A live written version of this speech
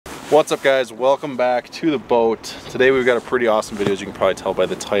What's up guys, welcome back to the boat. Today we've got a pretty awesome video, as you can probably tell by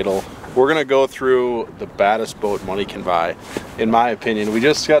the title. We're gonna go through the baddest boat money can buy, in my opinion. We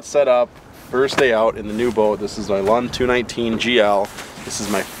just got set up, first day out in the new boat. This is my Lund 219 GL. This is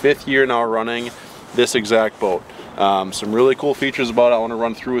my 5th year now running this exact boat. Some really cool features about it I want to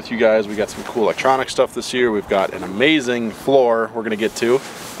run through with you guys. We got some cool electronic stuff this year. We've got an amazing floor we're going to get to,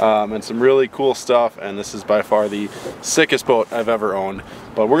 and some really cool stuff, and this is by far the sickest boat I've ever owned.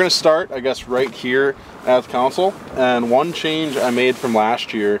 But we're going to start, I guess, right here at the console. And one change I made from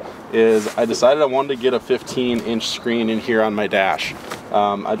last year is I decided I wanted to get a 15-inch screen in here on my dash.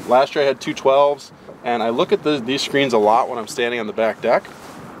 Last year I had two 12s, and I look at these screens a lot when I'm standing on the back deck.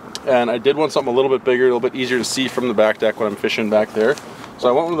 And I did want something a little bit bigger, a little bit easier to see from the back deck when I'm fishing back there. So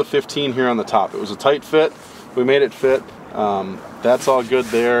I went with the 15 here on the top. It was a tight fit. We made it fit. That's all good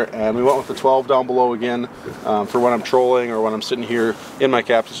there. And we went with the 12 down below again for when I'm trolling or when I'm sitting here in my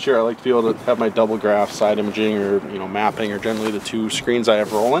captain's chair. I like to be able to have my double graph side imaging, or mapping, or generally the two screens I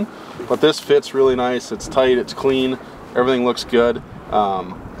have rolling. But this fits really nice. It's tight, it's clean, everything looks good.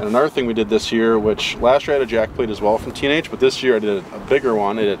 And another thing we did this year, which last year I had a jack plate as well from T&H, but this year I did a bigger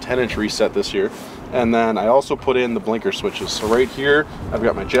one. I did a 10-inch reset this year. And then I also put in the blinker switches. So right here, I've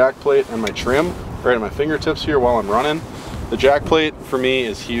got my jack plate and my trim right at my fingertips here while I'm running. The jack plate for me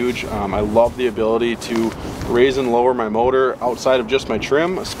is huge. I love the ability to raise and lower my motor outside of just my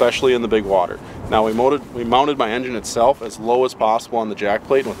trim, especially in the big water. Now we mounted my engine itself as low as possible on the jack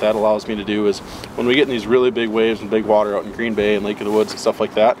plate, and what that allows me to do is when we get in these really big waves and big water out in Green Bay and Lake of the Woods and stuff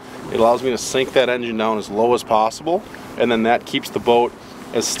like that, it allows me to sink that engine down as low as possible, and then that keeps the boat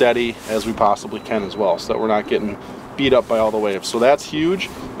as steady as we possibly can as well, so that we're not getting beat up by all the waves. So that's huge.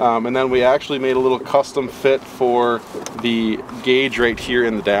 And then we actually made a little custom fit for the gauge right here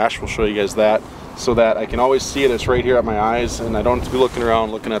in the dash. We'll show you guys that, so that I can always see it. It's right here at my eyes, and I don't have to be looking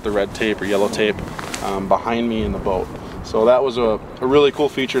around looking at the red tape or yellow tape behind me in the boat. So that was a really cool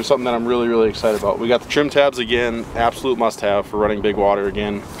feature, something that I'm really excited about. We got the trim tabs again, absolute must-have for running big water.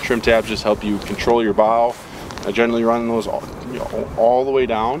 Again, trim tabs just help you control your bow. I generally run those all the way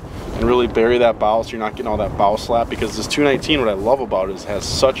down and really bury that bow, so you're not getting all that bow slap, because this 219, what I love about it is it has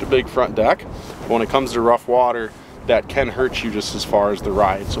such a big front deck. But when it comes to rough water, that can hurt you just as far as the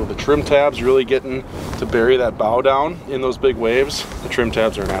ride. So the trim tabs, really getting to bury that bow down in those big waves, the trim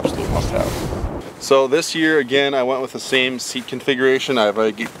tabs are an absolute must-have. So this year, again, I went with the same seat configuration. I have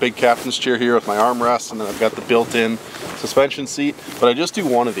a big captain's chair here with my armrest, and then I've got the built-in suspension seat, but I just do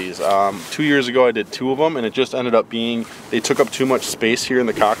one of these. 2 years ago I did 2 of them, and it just ended up being, they took up too much space here in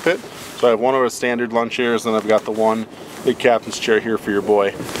the cockpit. So I have one of the standard Lund chairs, and then I've got the one big captain's chair here for your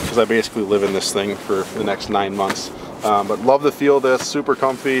boy, because I basically live in this thing for the next 9 months. But love the feel of this, super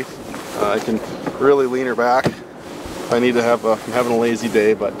comfy. I can really lean her back if I need to have I'm having a lazy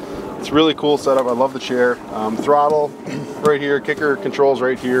day, but it's a really cool setup. I love the chair. Throttle right here, kicker controls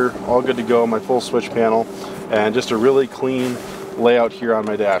right here, all good to go. My full switch panel, and just a really clean layout here on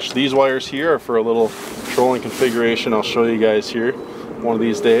my dash. These wires here are for a little trolling configuration. I'll show you guys here one of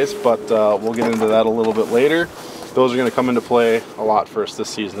these days, but we'll get into that a little bit later. Those are going to come into play a lot for us this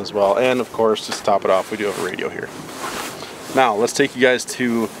season as well. And of course, just to top it off, we do have a radio here. Now let's take you guys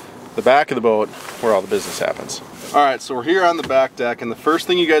to the back of the boat where all the business happens. All right, so we're here on the back deck, and the first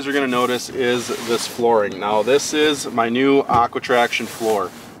thing you guys are going to notice is this flooring. Now this is my new Aqua Traction floor,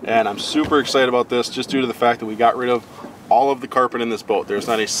 and I'm super excited about this just due to the fact that we got rid of all of the carpet in this boat. There's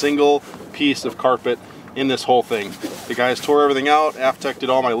not a single piece of carpet in this whole thing. The guys tore everything out, Aft-tec did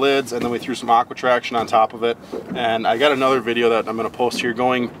all my lids, and then we threw some Aqua Traction on top of it. And I got another video that I'm going to post here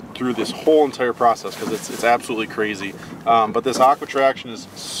going through this whole entire process, because it's absolutely crazy. But this Aqua Traction is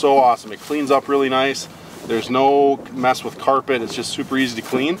so awesome. It cleans up really nice. There's no mess with carpet. It's just super easy to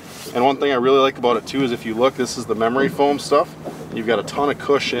clean. And one thing I really like about it too is if you look, this is the memory foam stuff. You've got a ton of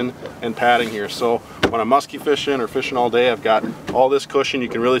cushion and padding here. So when I'm musky fishing or fishing all day, I've got all this cushion. You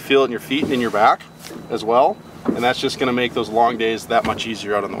can really feel it in your feet and in your back as well. And that's just gonna make those long days that much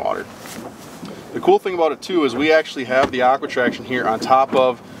easier out on the water. The cool thing about it too is we actually have the Aqua Traction here on top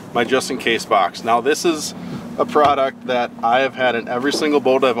of my just-in-case box. Now this is a product that I have had in every single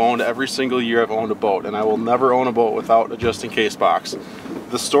boat I've owned, every single year I've owned a boat, and I will never own a boat without a just-in-case box.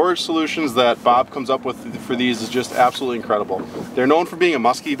 The storage solutions that Bob comes up with for these is just absolutely incredible. They're known for being a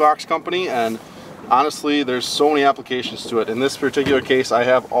musky box company, and honestly there's so many applications to it. In this particular case, I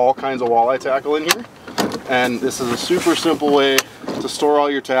have all kinds of walleye tackle in here, and this is a super simple way to store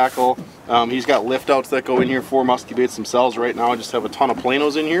all your tackle. He's got lift outs that go in here for musky baits themselves. Right now I just have a ton of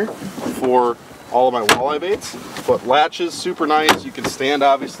planos in here for all of my walleye baits, but latches super nice. You can stand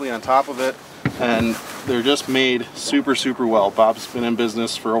obviously on top of it, and they're just made super, super well. Bob's been in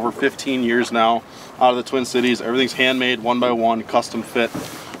business for over 15 years now out of the Twin Cities. Everything's handmade, one by one, custom fit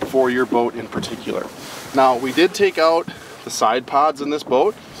for your boat in particular. Now, we did take out the side pods in this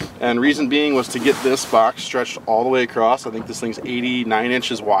boat, and reason being was to get this box stretched all the way across. I think this thing's 89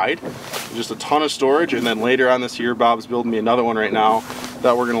 inches wide. Just a ton of storage, and then later on this year, Bob's building me another one right now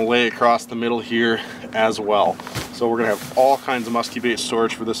that we're gonna lay across the middle here as well. So we're gonna have all kinds of musky bait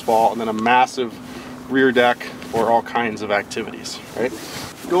storage for this fall, and then a massive rear deck for all kinds of activities, right?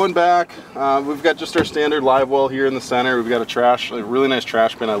 Going back, we've got just our standard live well here in the center. We've got a really nice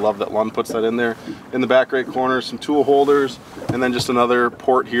trash bin. I love that Lund puts that in there. In the back right corner, some tool holders, and then just another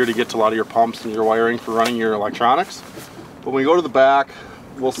port here to get to a lot of your pumps and your wiring for running your electronics. But when we go to the back,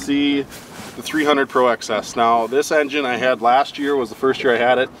 we'll see the 300 Pro XS. Now, this engine I had last year, was the first year I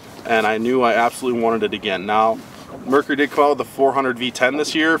had it, and I knew I absolutely wanted it again. Now, Mercury did come out with the 400 V10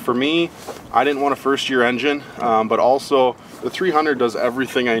 this year. For me, I didn't want a first year engine, but also the 300 does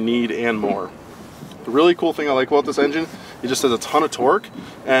everything I need and more. The really cool thing I like about this engine, it just has a ton of torque,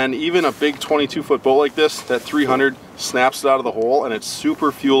 and even a big 22-foot boat like this, that 300 snaps it out of the hole, and it's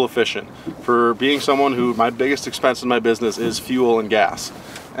super fuel efficient. For being someone who, my biggest expense in my business is fuel and gas.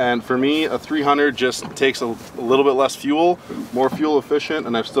 And for me, a 300 just takes a little bit less fuel, more fuel efficient,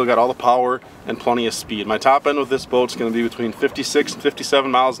 and I've still got all the power and plenty of speed. My top end with this boat's going to be between 56 and 57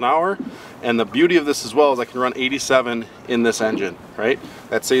 miles an hour, and the beauty of this as well is I can run 87 in this engine, right?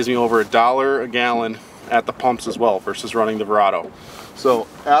 That saves me over $1 a gallon at the pumps as well versus running the Verado. So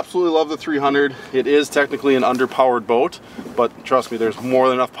absolutely love the 300. It is technically an underpowered boat, but trust me, there's more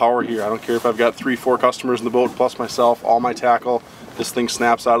than enough power here. I don't care if I've got 3-4 customers in the boat plus myself, all my tackle. This thing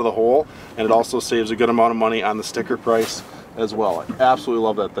snaps out of the hole, and it also saves a good amount of money on the sticker price as well. I absolutely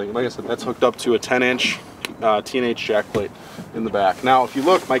love that thing. Like I said, that's hooked up to a 10-inch T&H jack plate in the back. Now, if you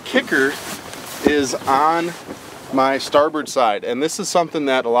look, my kicker is on my starboard side, and this is something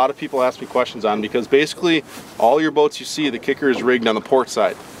that a lot of people ask me questions on, because basically all your boats you see, the kicker is rigged on the port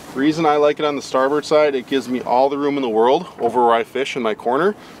side. The reason I like it on the starboard side, it gives me all the room in the world over where I fish in my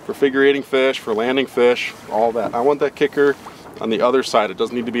corner for figure eighting fish, for landing fish, all that. I want that kicker on the other side. It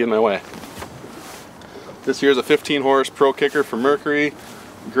doesn't need to be in my way. This here is a 15 horse Pro kicker from Mercury.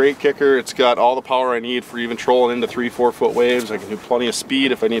 Great kicker. It's got all the power I need for even trolling into 3-4 foot waves. I can do plenty of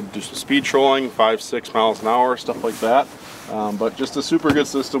speed if I need to do some speed trolling, 5-6 miles an hour, stuff like that. But just a super good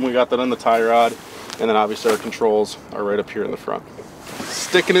system. We got that on the tie rod, and then obviously our controls are right up here in the front.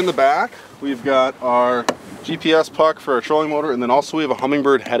 Sticking in the back, we've got our GPS puck for our trolling motor, and then also we have a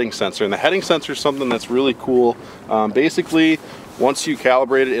Humminbird heading sensor. And the heading sensor is something that's really cool. Basically, once you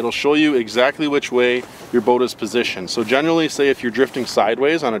calibrate it, it'll show you exactly which way your boat is positioned. So generally, say if you're drifting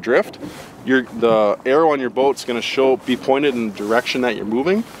sideways on a drift, the arrow on your boat's going to be pointed in the direction that you're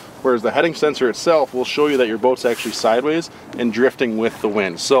moving, whereas the heading sensor itself will show you that your boat's actually sideways and drifting with the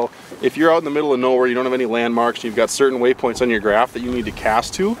wind. So if you're out in the middle of nowhere, you don't have any landmarks, you've got certain waypoints on your graph that you need to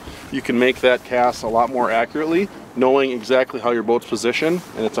cast to, you can make that cast a lot more accurately, knowing exactly how your boat's positioned,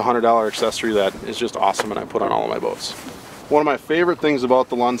 and it's a $100 accessory that is just awesome, and I put on all of my boats. One of my favorite things about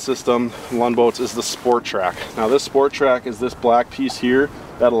the Lund system, Lund boats, is the Sport Track. Now this Sport Track is this black piece here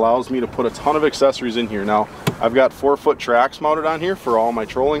that allows me to put a ton of accessories in here. Now I've got 4-foot tracks mounted on here for all my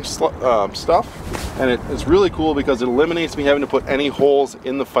trolling stuff, and it's really cool because it eliminates me having to put any holes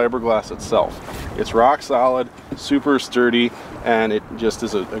in the fiberglass itself. It's rock solid, super sturdy, and it just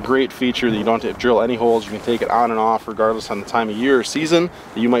is a great feature that you don't have to drill any holes. You can take it on and off regardless on the time of year or season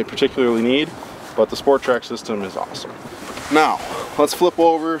that you might particularly need, but the Sport Track system is awesome. Now, let's flip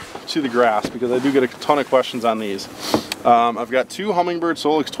over to the grass because I do get a ton of questions on these. I've got 2 Humminbird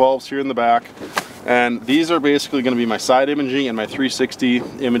Solix 12s here in the back, and these are basically going to be my side imaging and my 360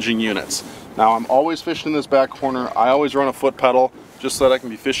 imaging units. Now, I'm always fishing in this back corner. I always run a foot pedal just so that I can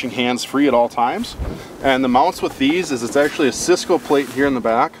be fishing hands-free at all times. And the mounts with these is it's actually a Cisco plate here in the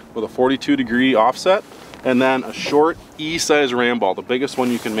back with a 42-degree offset, and then a short E-size ram ball, the biggest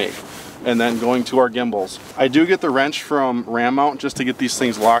one you can make. And then going to our gimbals. I do get the wrench from Ram Mount just to get these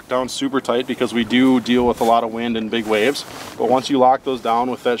things locked down super tight because we do deal with a lot of wind and big waves. But once you lock those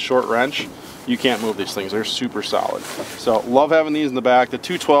down with that short wrench, you can't move these things. They're super solid. So love having these in the back. The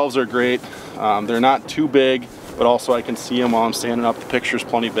 212s are great. They're not too big, but also I can see them while I'm standing up. The picture's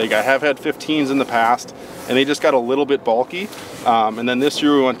plenty big. I have had 15s in the past, and they just got a little bit bulky. And then this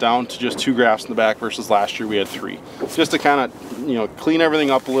year we went down to just 2 graphs in the back versus last year we had 3. Just to kind of, clean everything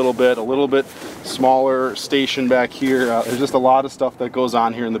up a little bit smaller station back here. There's just a lot of stuff that goes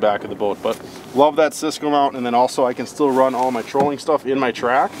on here in the back of the boat. But love that Cisco mount, and then also I can still run all my trolling stuff in my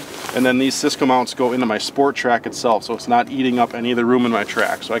track And then these Cisco mounts go into my sport track itself, so it's not eating up any of the room in my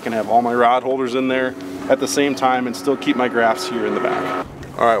track. So I can have all my rod holders in there at the same time and still keep my graphs here in the back.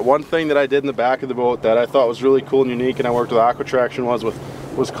 All right, one thing that I did in the back of the boat that I thought was really cool and unique, and I worked with Aqua Traction,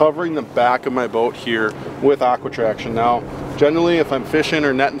 was covering the back of my boat here with Aqua Traction. Now, generally, if I'm fishing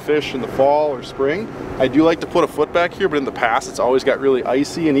or netting fish in the fall or spring, I do like to put a foot back here, but in the past, it's always got really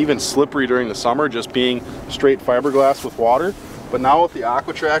icy and even slippery during the summer, just being straight fiberglass with water. But now with the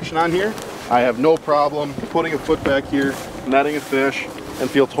Aqua Traction on here, I have no problem putting a foot back here, netting a fish, and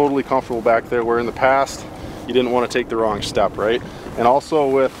feel totally comfortable back there, where in the past, you didn't want to take the wrong step, right? And also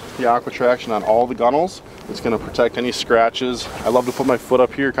with the Aqua Traction on all the gunnels, it's going to protect any scratches. I love to put my foot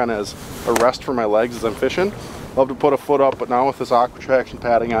up here kind of as a rest for my legs as I'm fishing. Love to put a foot up, but now with this Aqua Traction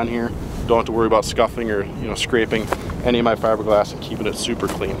padding on here, don't have to worry about scuffing or scraping any of my fiberglass and keeping it super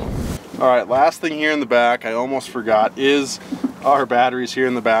clean. All right, last thing here in the back, I almost forgot, is our batteries here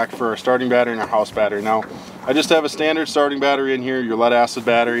in the back for our starting battery and our house battery. Now, I just have a standard starting battery in here, your lead acid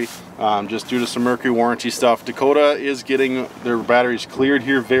battery, just due to some Mercury warranty stuff. Dakota is getting their batteries cleared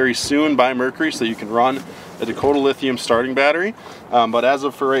here very soon by Mercury, so you can run a Dakota lithium starting battery. But as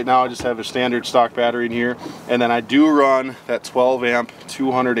of for right now, I just have a standard stock battery in here. And then I do run that 12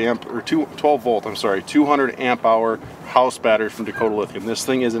 volt, I'm sorry, 200 amp hour house battery from Dakota Lithium. This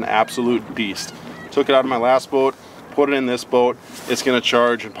thing is an absolute beast. Took it out of my last boat, put it in this boat. It's going to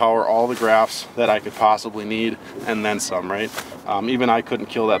charge and power all the graphs that I could possibly need, and then some, right? Even I couldn't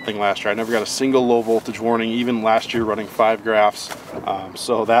kill that thing last year. I never got a single low voltage warning, even last year running 5 graphs.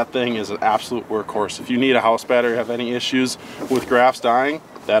 So that thing is an absolute workhorse. If you need a house battery, have any issues with graphs dying,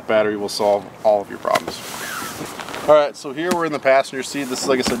 that battery will solve all of your problems. All right, so here we're in the passenger seat. This is,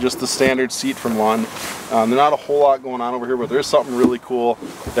 like I said, just the standard seat from Lund. There's not a whole lot going on over here, but there's something really cool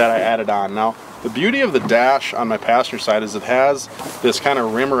that I added on. Now, the beauty of the dash on my passenger side is it has this kind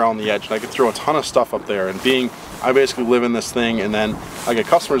of rim around the edge, and I could throw a ton of stuff up there. And I basically live in this thing, and then I get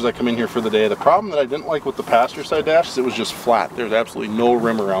customers that come in here for the day. The problem that I didn't like with the passenger side dash is it was just flat. There's absolutely no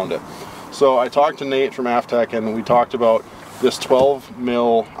rim around it. So I talked to Nate from Aft-tec, and we talked about this 12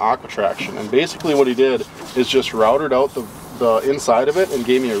 mil Aqua Traction, and basically what he did is just routed out the inside of it and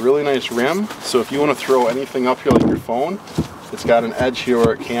gave me a really nice rim. So if you want to throw anything up here like your phone, it's got an edge here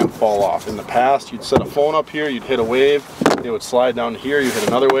where it can't fall off. In the past, you'd set a phone up here, you'd hit a wave, it would slide down here, you hit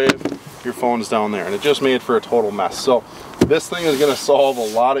another wave, your phone's down there, and it just made for a total mess. So this thing is going to solve a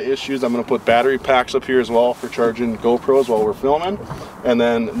lot of issues. I'm going to put battery packs up here as well for charging GoPros while we're filming. And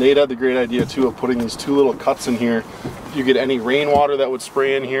then Nate had the great idea too of putting these 2 little cuts in here. You get any rainwater that would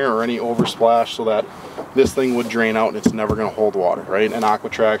spray in here or any oversplash, so that this thing would drain out and it's never going to hold water, right? And Aqua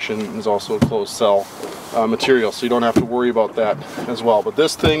Traction is also a closed cell material, so you don't have to worry about that as well. But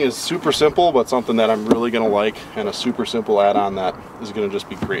this thing is super simple, but something that I'm really going to like, and a super simple add-on that is going to just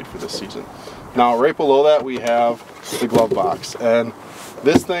be great for this season. Now, right below that, we have the glove box, and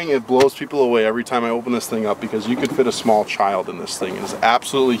this thing, it blows people away every time I open this thing up, because you could fit a small child in this thing. It is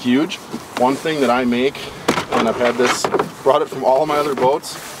absolutely huge. One thing that I make, and I've had this, brought it from all of my other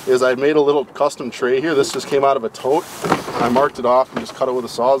boats, is I made a little custom tray here. This just came out of a tote. I marked it off and just cut it with a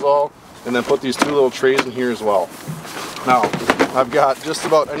Sawzall, and then put these 2 little trays in here as well. Now, I've got just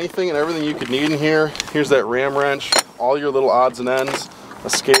about anything and everything you could need in here. Here's that ram wrench, all your little odds and ends,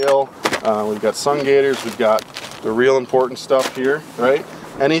 a scale, we've got sun gaiters, we've got the real important stuff here, right?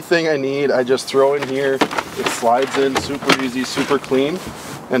 Anything I need, I just throw in here. It slides in super easy, super clean,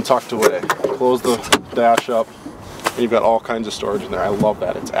 and tucked away. Close the dash up, and you've got all kinds of storage in there. I love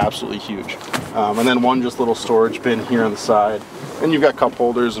that. It's absolutely huge. And then one just little storage bin here on the side, and you've got cup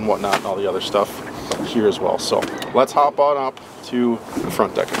holders and whatnot and all the other stuff here as well. So let's hop on up to the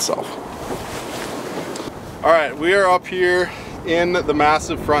front deck itself. All right, we are up here in the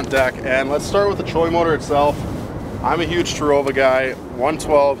massive front deck, and let's start with the trolling motor itself. I'm a huge Terova guy.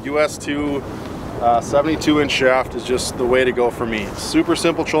 112 US 2 72-inch shaft is just the way to go for me. Super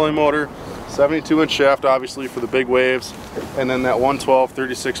simple trolling motor, 72-inch shaft obviously for the big waves, and then that 112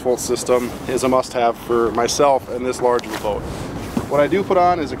 36-volt system is a must-have for myself and this large of a boat. What I do put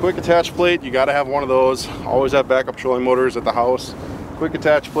on is a quick attach plate. You got to have one of those. Always have backup trolling motors at the house. Quick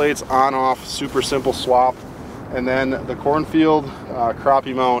attach plates, on off, super simple swap. And then the cornfield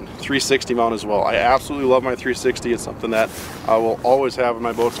crappie mount, 360 mount as well. I absolutely love my 360. It's something that I will always have in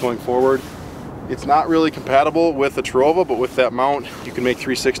my boats going forward. It's not really compatible with the Terova, but with that mount, you can make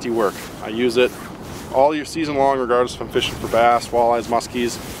 360 work. I use it all year season long, regardless if I'm fishing for bass, walleyes,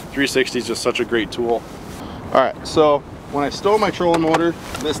 muskies. 360 is just such a great tool. All right, so when I stow my trolling motor,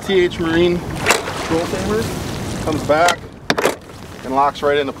 this TH Marine troll tamer comes back and locks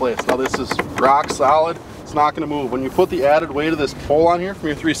right into place. Now this is rock solid. It's not going to move. When you put the added weight of this pole on here from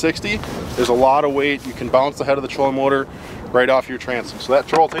your 360, there's a lot of weight. You can bounce the head of the trolling motor right off your transom. So that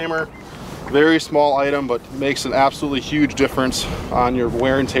troll tamer, very small item, but makes an absolutely huge difference on your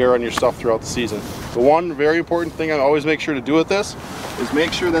wear and tear on your stuff throughout the season. The one very important thing I always make sure to do with this is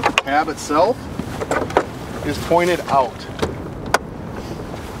make sure that the tab itself is pointed out.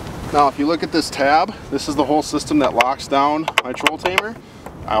 Now if you look at this tab, this is the whole system that locks down my troll tamer.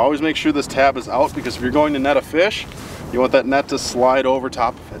 I always make sure this tab is out, because if you're going to net a fish, you want that net to slide over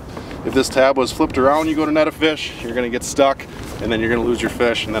top of it. If this tab was flipped around, you go to net a fish, you're going to get stuck, and then you're going to lose your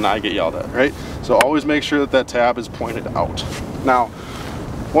fish, and then I get yelled at, right? So always make sure that that tab is pointed out. Now,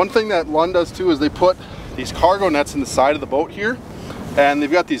 one thing that Lund does too is they put these cargo nets in the side of the boat here, and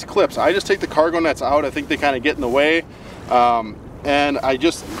they've got these clips. I just take the cargo nets out. I think they kind of get in the way, and I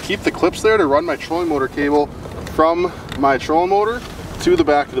just keep the clips there to run my trolling motor cable from my trolling motor to the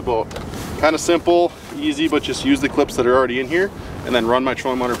back of the boat. Kind of simple, easy, but just use the clips that are already in here and then run my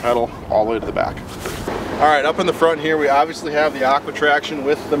trolling motor pedal all the way to the back. All right, up in the front here, we obviously have the Aqua Traction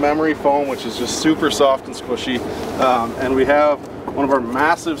with the memory foam, which is just super soft and squishy. And we have one of our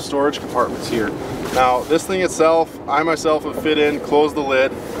massive storage compartments here. Now, this thing itself, I myself have fit in, closed the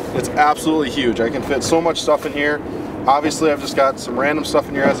lid. It's absolutely huge. I can fit so much stuff in here. Obviously, I've just got some random stuff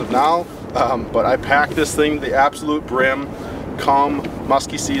in here as of now, but I packed this thing to the absolute brim, come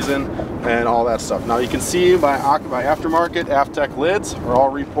musky season and all that stuff. Now you can see my aftermarket Aft-tec lids are all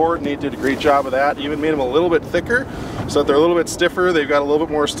re-poured. Nate did a great job of that. Even made them a little bit thicker so that they're a little bit stiffer. They've got a little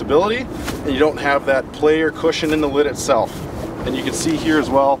bit more stability, and you don't have that play or cushion in the lid itself. And you can see here as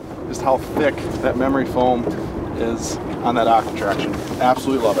well just how thick that memory foam is on that Aqua Traction.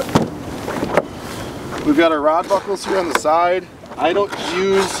 Absolutely love it. We've got our rod buckles here on the side. I don't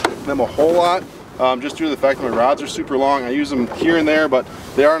use them a whole lot, just due to the fact that my rods are super long. I use them here and there, but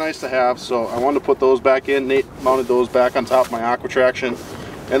they are nice to have, so I wanted to put those back in. Nate mounted those back on top of my Aqua Traction.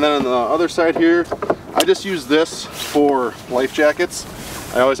 And then on the other side here, I just use this for life jackets.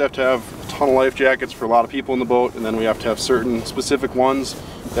 I always have to have a ton of life jackets for a lot of people in the boat, and then we have to have certain specific ones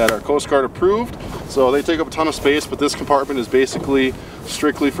that are Coast Guard approved. So they take up a ton of space, but this compartment is basically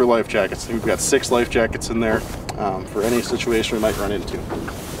strictly for life jackets. We've got 6 life jackets in there for any situation we might run into.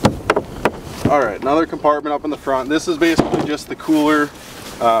 All right, another compartment up in the front. This is basically just the cooler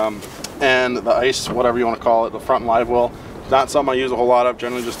and the ice, whatever you want to call it, the front live well. Not something I use a whole lot of.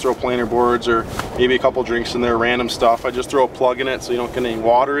 Generally just throw planer boards or maybe a couple drinks in there, random stuff. I just throw a plug in it so you don't get any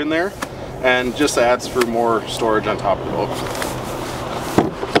water in there, and just adds for more storage on top of the boat.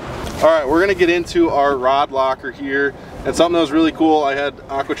 All right, we're gonna get into our rod locker here, and something that was really cool I had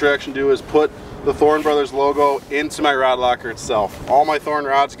Aqua Traction do is put the Thorn Brothers logo into my rod locker itself. All my Thorn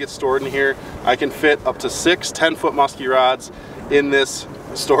rods get stored in here. I can fit up to 6 10-foot musky rods in this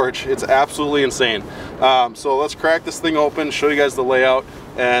storage. It's absolutely insane. So let's crack this thing open, show you guys the layout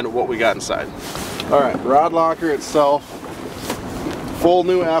and what we got inside. All right, rod locker itself, full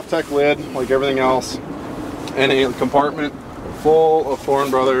new Aft-tec lid like everything else, and a compartment full of Thorn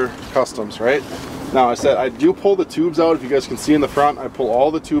Brother customs, right? Now I said I do pull the tubes out. If you guys can see in the front, I pull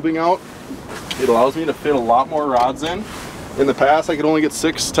all the tubing out. It allows me to fit a lot more rods in. In the past, I could only get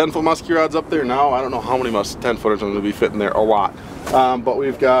 6 10-foot musky rods up there. Now, I don't know how many 10-footers I'm going to be fitting there, a lot. But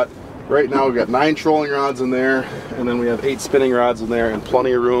we've got, right now, we've got 9 trolling rods in there, and then we have 8 spinning rods in there, and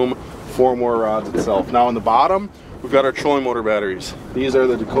plenty of room for more rods itself. Now, on the bottom, we've got our trolling motor batteries. These are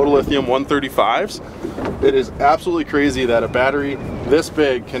the Dakota Lithium 135s. It is absolutely crazy that a battery this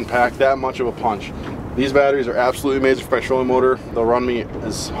big can pack that much of a punch. These batteries are absolutely amazing for my trolling motor. They'll run me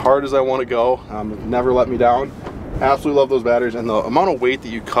as hard as I want to go. Never let me down. Absolutely love those batteries, and the amount of weight that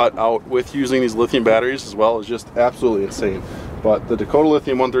you cut out with using these lithium batteries as well is just absolutely insane. But the Dakota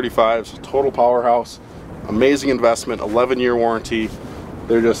Lithium 135s, total powerhouse, amazing investment, 11-year warranty.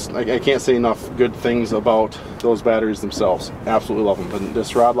 They're just, I can't say enough good things about those batteries themselves. Absolutely love them. But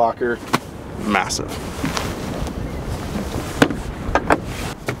this rod locker, massive.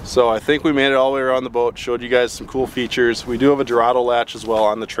 So I think we made it all the way around the boat, showed you guys some cool features. We do have a Dorado latch as well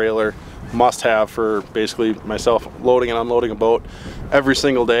on the trailer. Must have for basically myself loading and unloading a boat every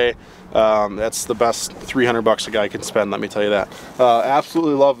single day. That's the best 300 bucks a guy can spend, let me tell you that.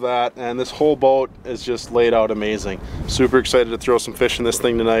 Absolutely love that, and this whole boat is just laid out amazing. Super excited to throw some fish in this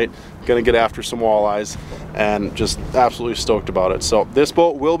thing tonight. Gonna get after some walleyes, and just absolutely stoked about it. So this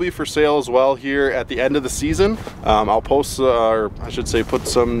boat will be for sale as well here at the end of the season. I'll post, or I should say put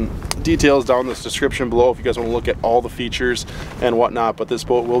some details down in this description below if you guys want to look at all the features and whatnot, but this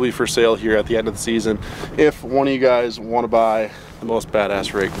boat will be for sale here at the end of the season if one of you guys want to buy the most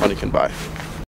badass rig money can buy.